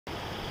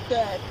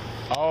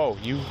Oh,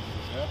 you?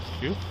 Yeah.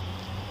 You?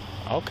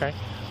 Okay.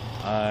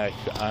 I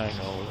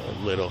know a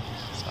little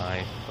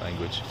sign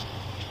language.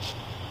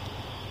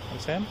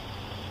 Understand?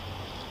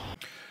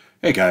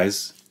 Hey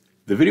guys,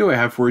 the video I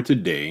have for you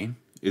today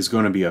is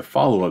going to be a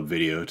follow-up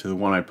video to the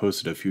one I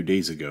posted a few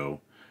days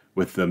ago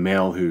with the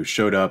male who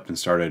showed up and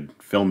started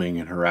filming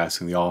and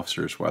harassing the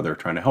officers while they're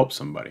trying to help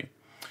somebody.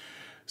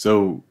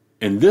 So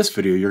in this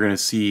video you're going to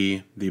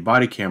see the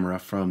body camera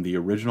from the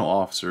original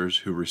officers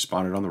who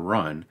responded on the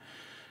run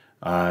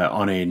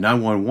on a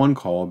 911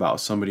 call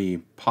about somebody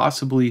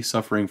possibly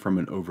suffering from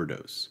an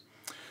overdose.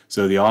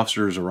 So the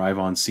officers arrive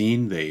on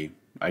scene, they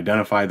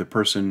identify the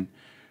person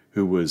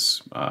who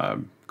was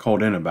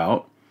called in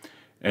about,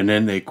 and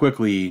then they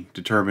quickly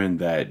determine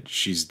that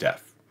she's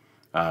deaf.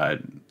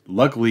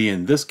 Luckily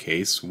in this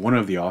case, one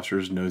of the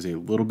officers knows a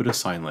little bit of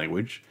sign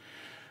language,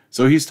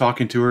 so he's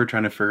talking to her,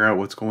 trying to figure out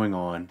what's going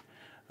on.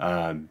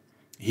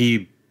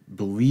 He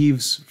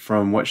believes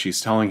from what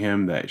she's telling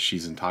him that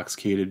she's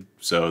intoxicated,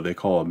 so they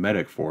call a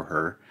medic for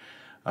her.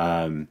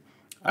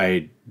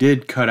 I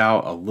did cut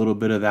out a little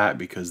bit of that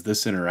because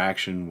this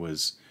interaction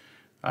was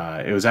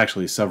it was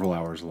actually several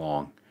hours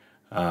long.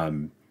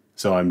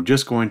 So I'm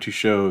just going to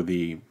show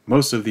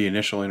most of the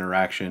initial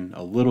interaction,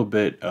 a little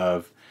bit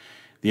of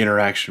the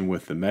interaction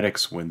with the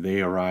medics when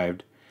they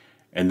arrived,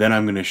 and then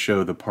I'm going to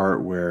show the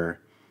part where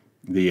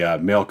the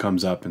male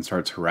comes up and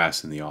starts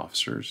harassing the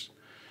officers.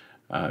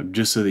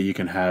 Just so that you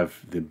can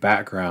have the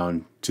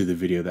background to the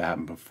video that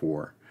happened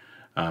before.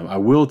 I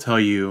will tell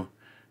you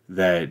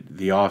that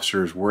the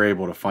officers were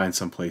able to find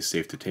someplace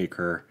safe to take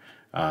her.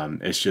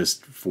 It's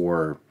just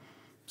for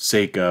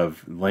sake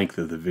of length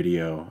of the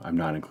video, I'm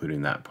not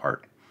including that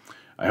part.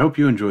 I hope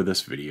you enjoy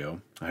this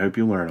video. I hope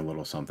you learn a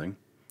little something.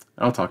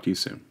 I'll talk to you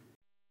soon.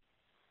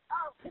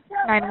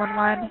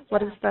 911,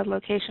 what is the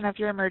location of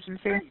your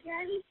emergency?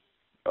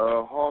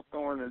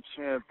 Hawthorne and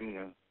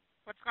Champion.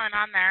 What's going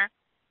on there?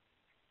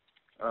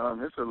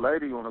 It's a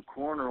lady on the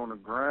corner on the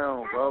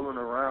ground, rolling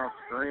around,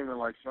 screaming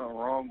like something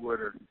wrong with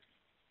her.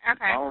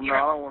 Okay. I don't know. I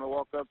don't want to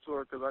walk up to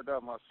her because I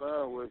got my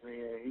son with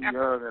me, and he's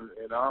young, and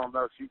I don't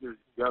know. She just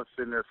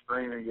sitting there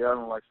screaming,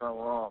 yelling like something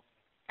wrong.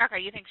 Okay,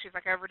 you think she's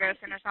like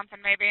overdosing or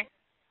something maybe?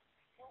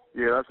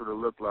 Yeah, that's what it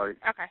looked like.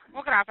 Okay,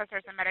 we'll get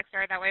officers and medics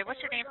there that way.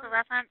 What's your name for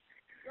reference?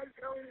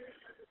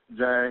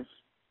 James.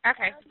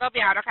 Okay, they'll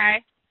be out,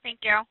 okay?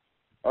 Thank you.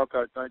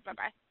 Okay, thank you.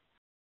 Bye-bye.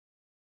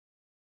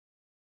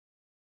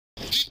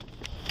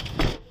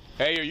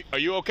 Hey, are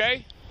you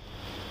okay?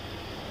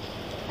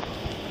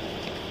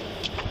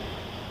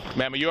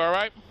 Ma'am, are you all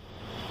right?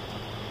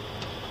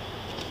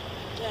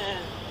 Yeah.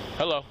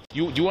 Hello.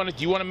 You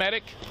want a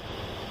medic?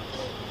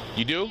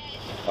 You do?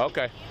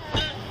 Okay.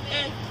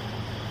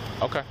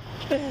 Okay.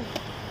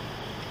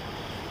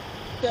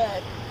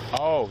 Good.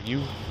 Oh,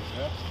 you?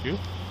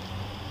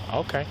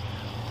 Okay.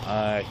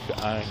 I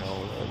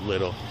know a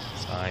little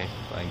sign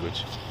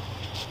language.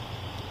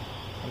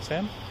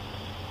 Understand?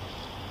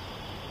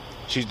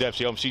 She's deaf.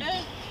 She.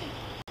 Okay.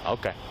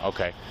 Okay.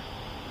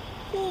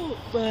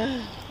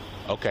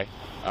 Okay.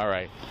 All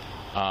right.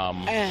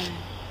 Hold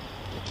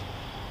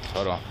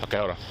on. Okay.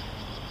 Hold on.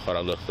 Hold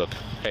on. Look.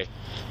 Hey.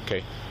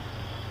 Okay.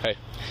 Hey.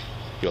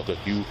 Yo. Look.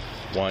 You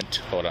want?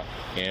 Hold on.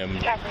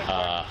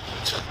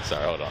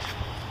 Sorry. Hold on.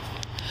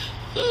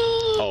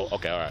 Oh.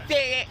 Okay. All right.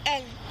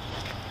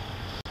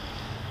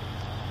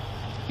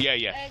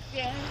 Yeah.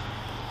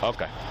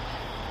 Okay.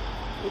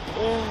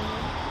 Oh.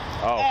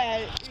 All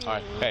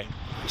right. Hey.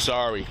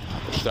 Sorry.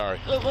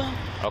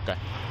 Okay.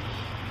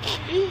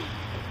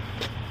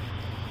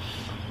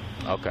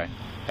 Okay.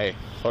 Hey,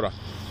 hold on.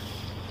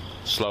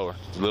 Slower.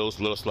 A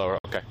little slower.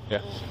 Okay.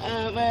 Yeah.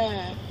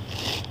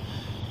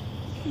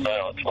 12, I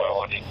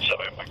need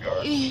somebody in my car.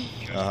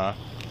 Uh-huh.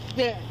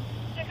 Yeah.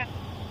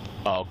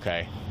 Oh,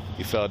 okay.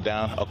 You fell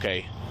down?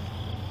 Okay.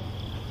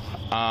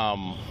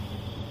 I'm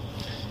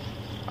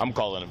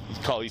calling him.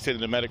 You said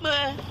the medic?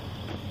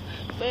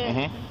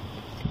 Mm-hmm.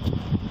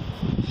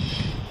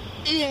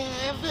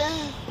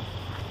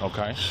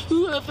 Okay.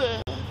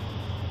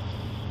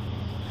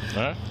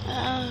 Huh?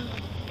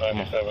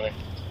 970.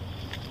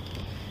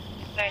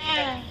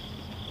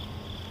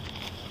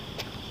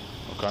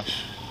 Okay.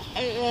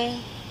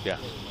 Yeah.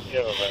 You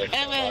have a medic.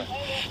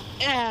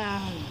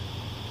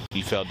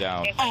 He fell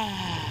down.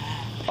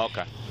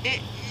 Okay.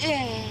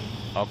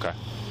 Okay.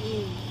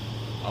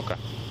 Okay.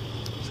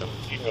 So.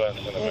 You go ahead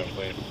and send him in,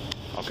 please.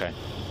 Okay.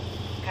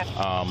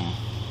 All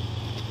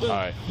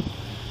right.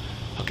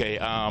 Okay.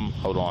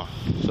 Hold on.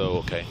 So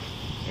okay.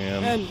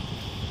 M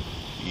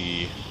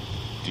E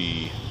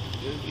D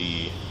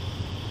E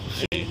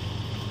C.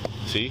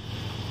 See?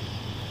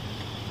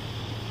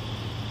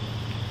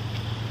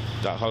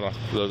 Hold on.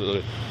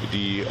 Look.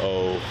 D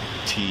O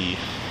T.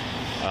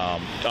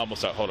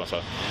 Almost. Hold on.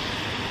 Sorry.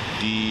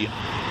 D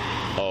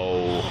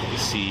O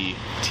C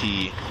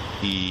T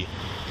E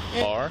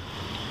R.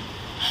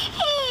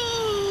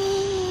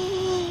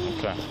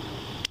 Okay.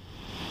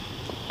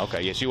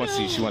 Okay. Yeah. She wants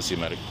to see a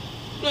medic.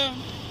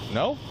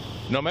 No.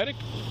 No medic.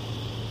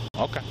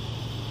 Okay.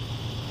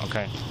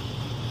 Okay.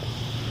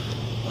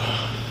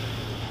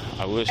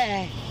 I wish.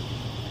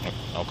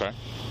 Okay.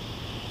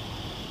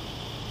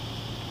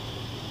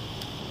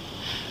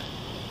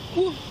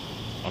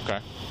 Okay.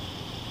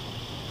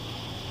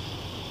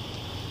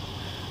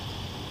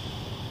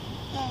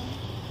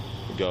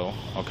 Go.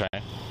 Okay.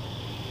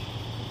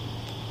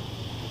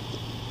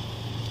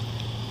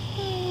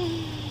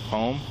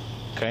 Home.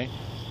 Okay.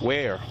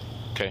 Where?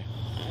 Okay.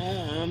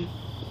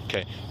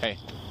 Okay. Hey,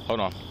 hold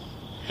on.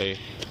 Hey.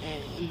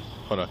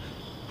 Hold on.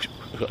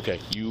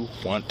 Okay. You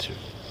want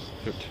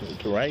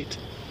to write?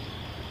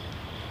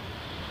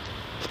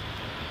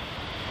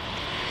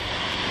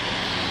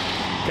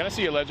 Can I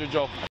see your ledger,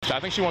 Joe? I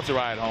think she wants to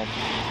ride home.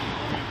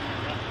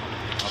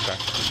 Okay.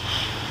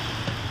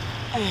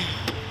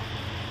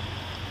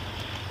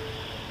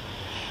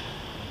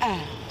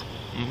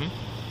 Mm-hmm.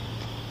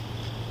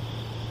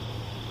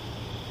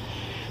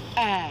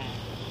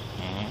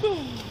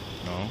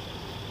 No.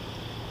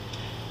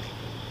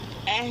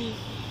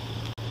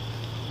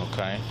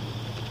 Okay.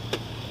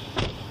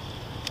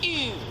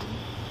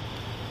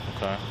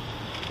 Okay.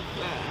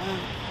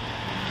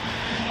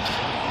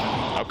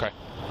 Okay.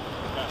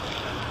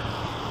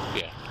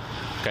 Yeah.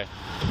 Okay.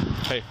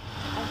 Hey.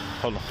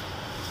 Hold on.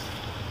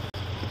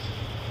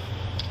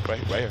 Right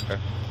here. Okay.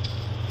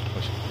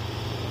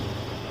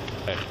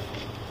 Hey.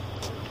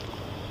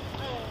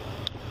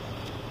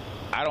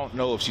 I don't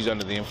know if she's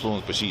under the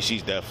influence, but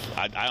she's deaf.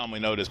 I only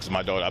know this because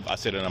my daughter. I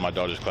sit in on my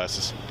daughter's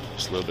classes.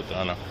 Just a little bit.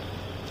 I don't know.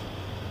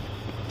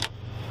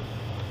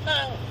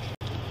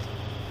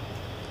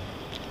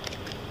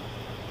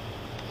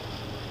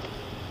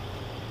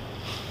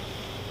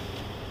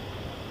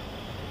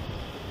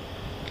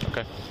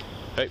 Okay.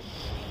 Hey.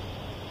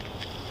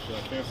 Should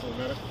I cancel the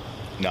medic?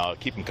 No,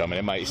 keep him coming.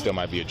 It still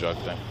might be a drug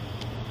thing.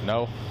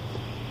 No.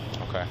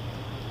 Okay.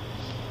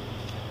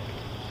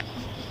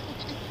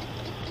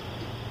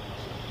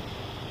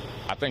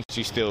 I think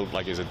she still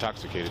is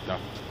intoxicated though.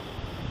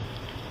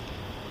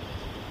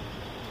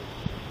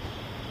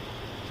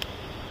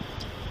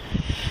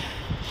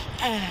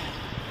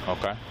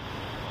 Okay.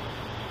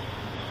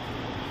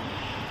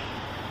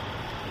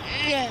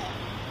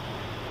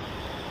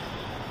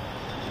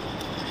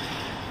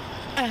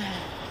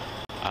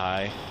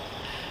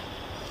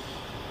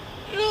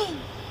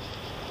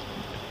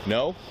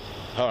 No.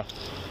 Huh.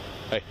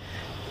 Hey.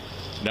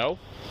 No.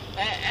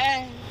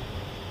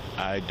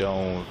 I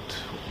don't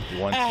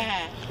want.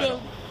 I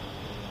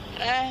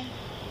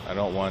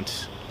don't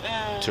want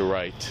to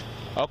write.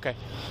 Okay.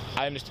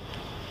 I understand.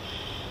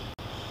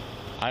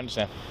 I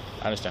understand.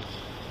 I understand.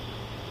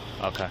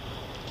 Okay.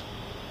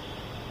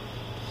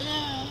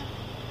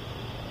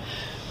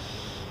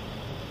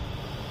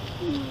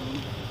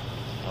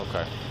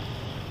 Okay.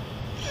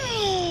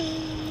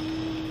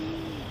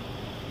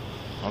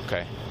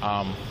 Okay.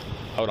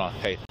 Hold on.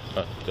 Hey.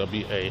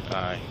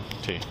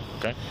 W-A-I-T.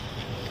 Okay.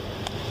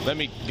 Let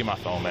me get my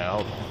phone, man.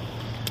 Hold on.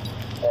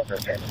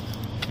 113.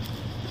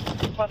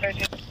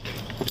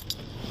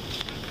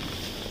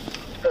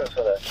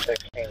 So that's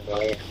 16. We'll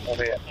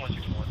be at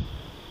 161.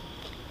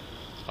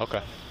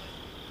 Okay.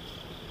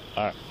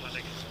 All right.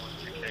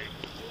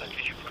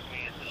 Could you put me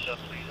in the sub,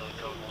 please, on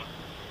code 1?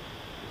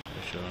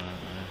 Sure.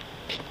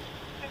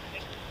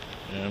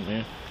 Yeah,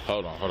 man.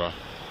 Hold on. Oh,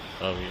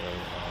 yeah.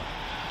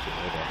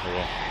 Hold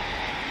on.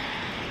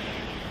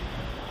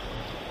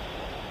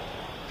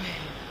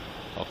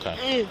 Okay.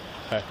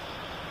 Hey.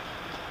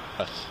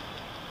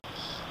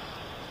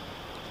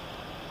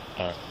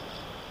 Alright.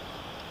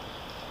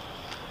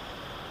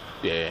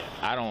 Yeah,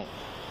 I don't.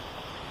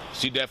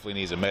 She definitely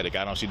needs a medic.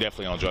 She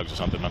definitely on drugs or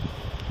something, man.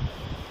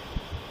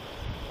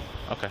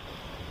 Okay.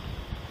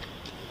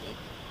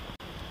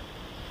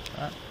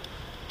 Alright.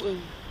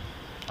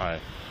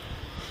 Alright.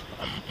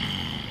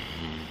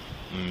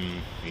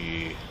 E,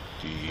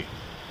 D,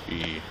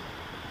 E,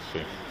 C.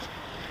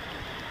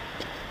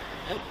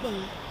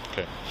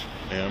 Okay.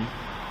 M.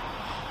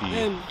 E.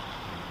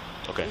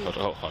 Okay. Hold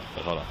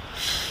on.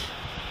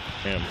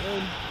 M.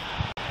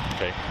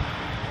 Okay.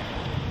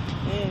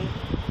 Yeah.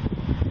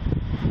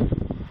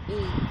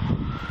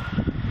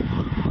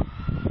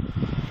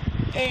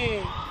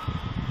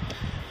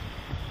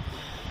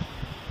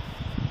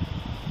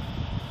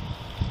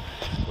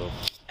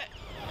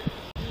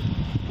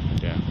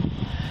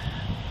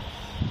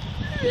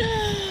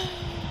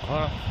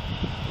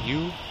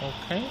 You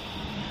okay?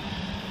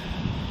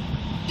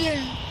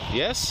 Yeah.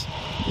 Yes?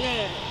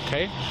 Yeah.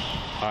 Okay.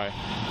 All right.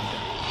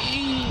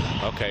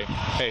 Okay.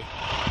 Hey.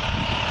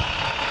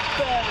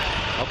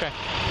 Okay.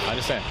 I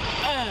understand.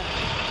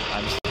 I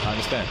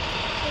understand.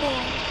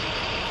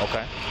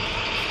 Okay.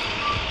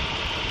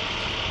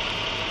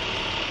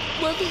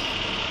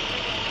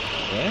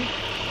 Yeah?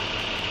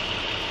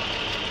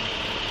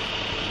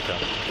 Okay.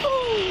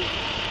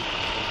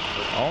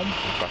 Home?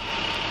 Okay.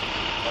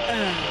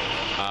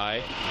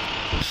 I.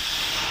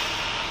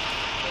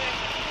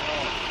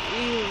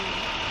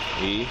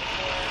 E. E.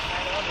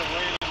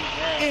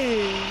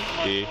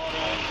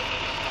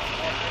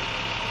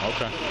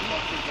 Okay.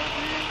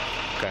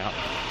 Okay.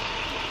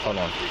 Hold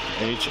on.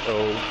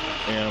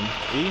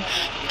 H-O-M-E?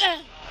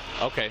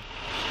 Okay.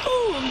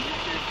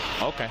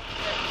 Okay.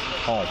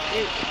 Home.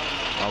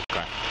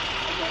 Okay.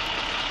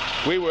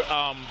 We were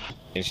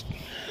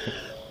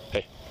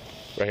hey,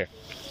 right here.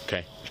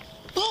 Okay.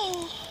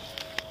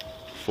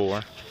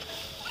 4.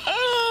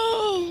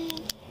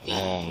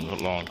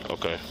 Long.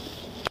 Okay.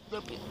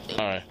 All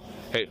right.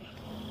 Hey.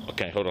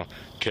 Okay. Hold on.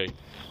 Okay.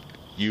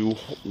 You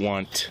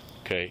want?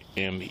 Okay.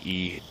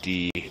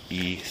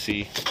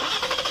 MEDEC.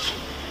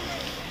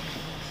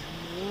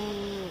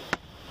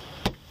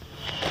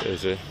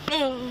 Is it?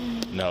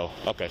 No.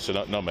 Okay.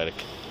 So no medic.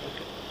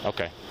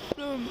 Okay.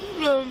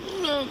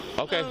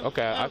 Okay.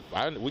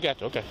 We got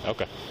you. Okay.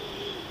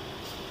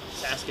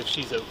 Just ask if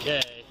she's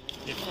okay.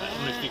 If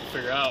you can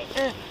figure out.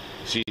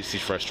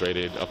 She's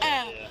frustrated. Okay.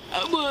 Yeah.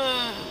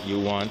 You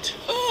want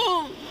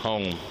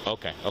home?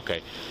 Okay.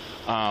 Okay.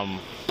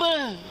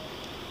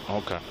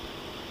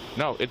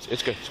 No, it's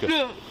good. It's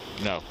good.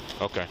 No.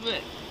 Okay.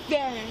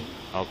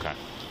 Okay.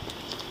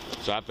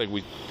 So I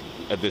think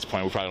at this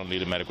point, we probably don't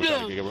need a medical.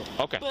 Okay.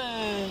 Okay.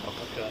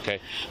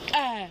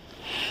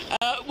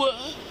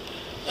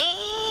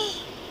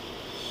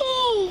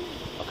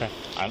 Okay.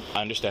 I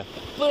understand.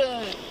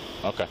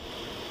 Okay.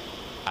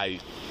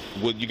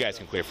 Well, you guys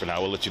can clear for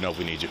now. We'll let you know if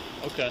we need you.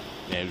 Okay.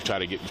 And we try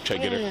to get her.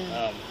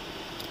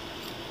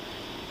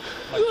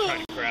 I'm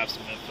trying to grab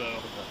some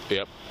info.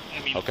 Yep. I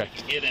mean, okay. If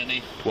you can get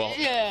any. Well,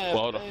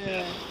 hold on.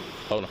 Yeah.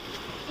 Hold on.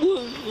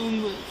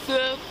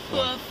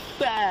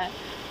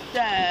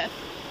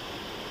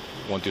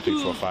 1, 2,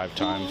 3, 4, 5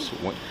 times.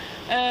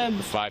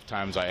 5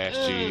 times I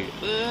asked you.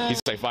 He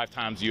said 5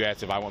 times you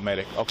asked if I want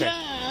medic. Okay.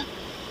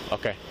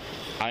 Okay.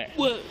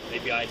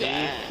 Maybe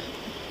ID.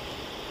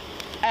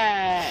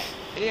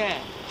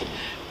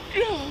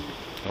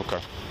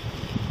 Okay.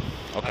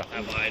 Okay. I don't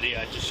have my ID.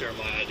 I just share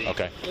my ID.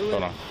 Okay.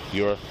 Hold on.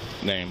 Your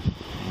name.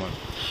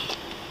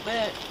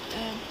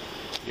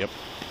 Yep.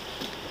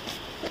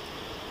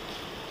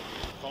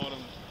 Called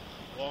him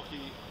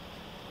Walkie.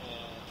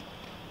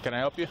 Can I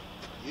help you?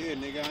 Yeah,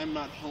 nigga, I'm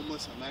not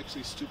homeless. I'm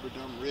actually super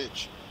dumb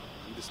rich.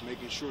 I'm just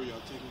making sure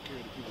y'all taking care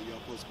of the people y'all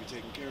supposed to be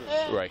taking care of.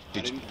 Right.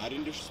 I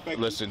didn't disrespect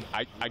Listen,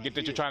 you. I get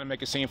that you're trying to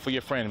make a scene for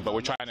your friend, but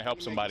we're trying to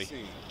help somebody.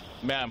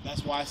 Ma'am.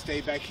 That's why I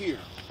stayed back here.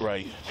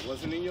 Right. I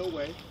wasn't in your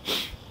way.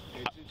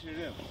 Pay attention to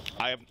them.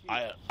 I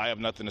have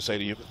nothing to say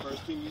to you. The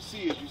first thing you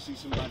see is you see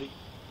somebody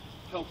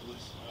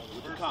helpless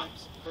with the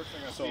cops. First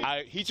thing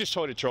I see. He just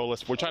tried to troll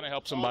us. We're trying to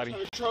help somebody. I'm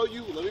trying to troll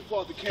you. Let me pull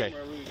out the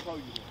camera and really troll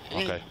you.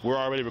 Okay. We're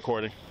already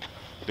recording.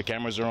 The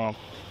cameras are on.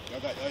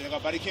 Y'all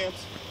got body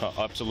cams?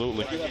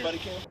 Absolutely. You got body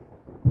cam?